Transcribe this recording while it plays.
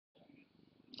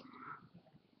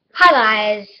Hi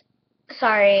guys.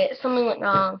 Sorry, something went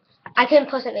wrong. I couldn't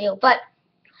post that video. But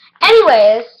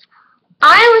anyways,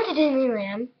 I went to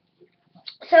Disneyland.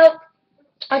 So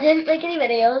I didn't make any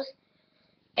videos,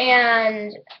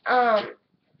 and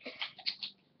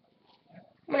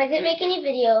when I didn't make any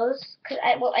videos, cause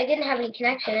I didn't have any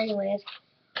connection anyways.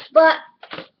 But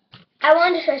I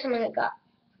wanted to show you something I got.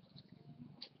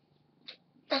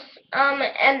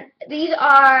 And these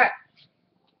are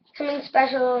something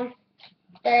special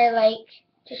that I like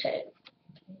to show you.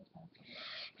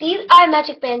 These are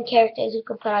Magic Band characters you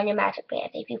can put on your Magic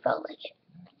Band if you felt like it.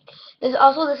 There's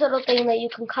also this little thing that you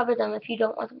can cover them if you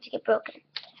don't want them to get broken.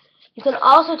 You can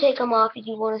also take them off if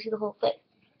you want to see the whole thing.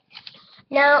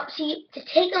 Now, see, to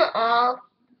take them off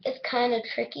is kind of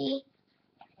tricky,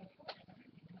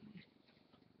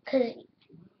 because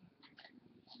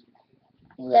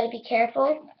you gotta be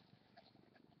careful.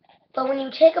 But when you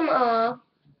take them off,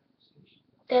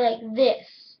 they're like this.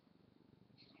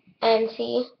 And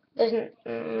see, there's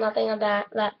nothing of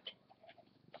that left.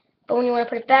 But when you want to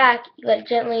put it back, you gotta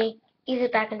gently ease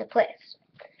it back into place.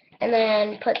 And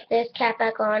then put this cap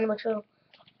back on, which will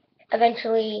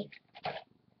eventually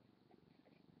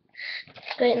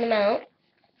straighten them out.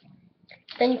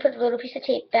 Then you put the little piece of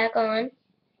tape back on.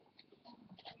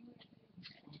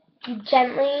 You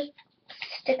gently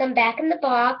stick them back in the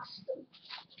box.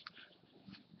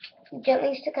 You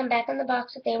gently stick them back in the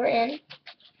box that they were in.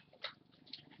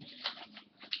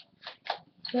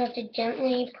 You have to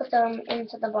gently put them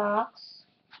into the box.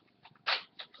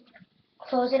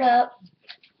 Close it up.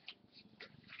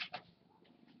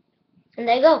 And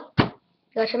there you go. You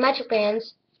got your Magic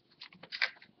Bands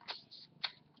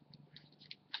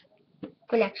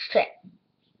for next trip.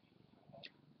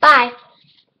 Bye.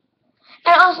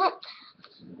 And also,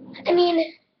 I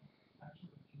mean,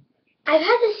 I've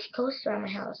had this ghost around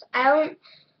my house. I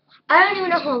don't even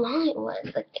know how long it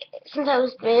was, like since I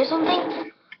was 3 or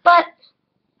something. But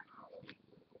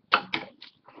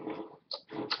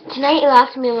tonight it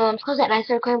locked me in my mom's closet, and I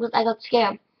started crying because I got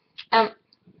scared.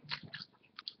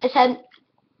 It said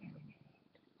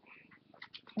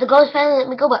the ghost finally let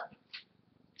me go, but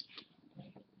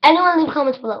anyone leave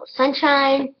comments below.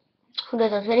 Sunshine, who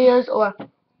does those videos, or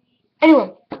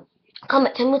anyone,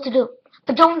 comment, tell me what to do.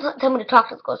 But don't tell me to talk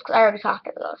to the ghost, because I already talked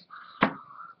to the ghost.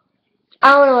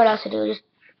 I don't know what else to do, just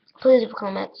please leave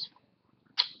comments.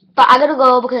 But I gotta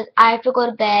go because I have to go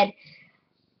to bed.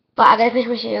 But I gotta finish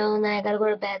my show, and then I gotta go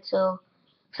to bed, so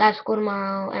I have school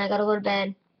tomorrow, and I gotta go to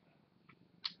bed.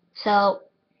 So,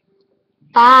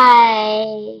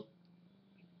 bye.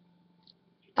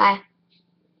 Bye.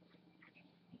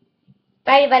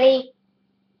 Bye, everybody.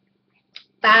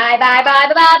 Bye, bye, bye,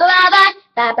 bye, bye, bye,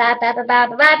 bye, bye, bye, bye, bye, bye,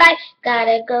 bye, bye, bye.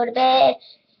 Gotta go to bed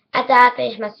after I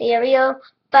finish my cereal.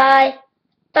 Bye,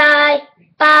 bye,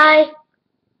 bye,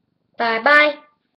 bye, bye.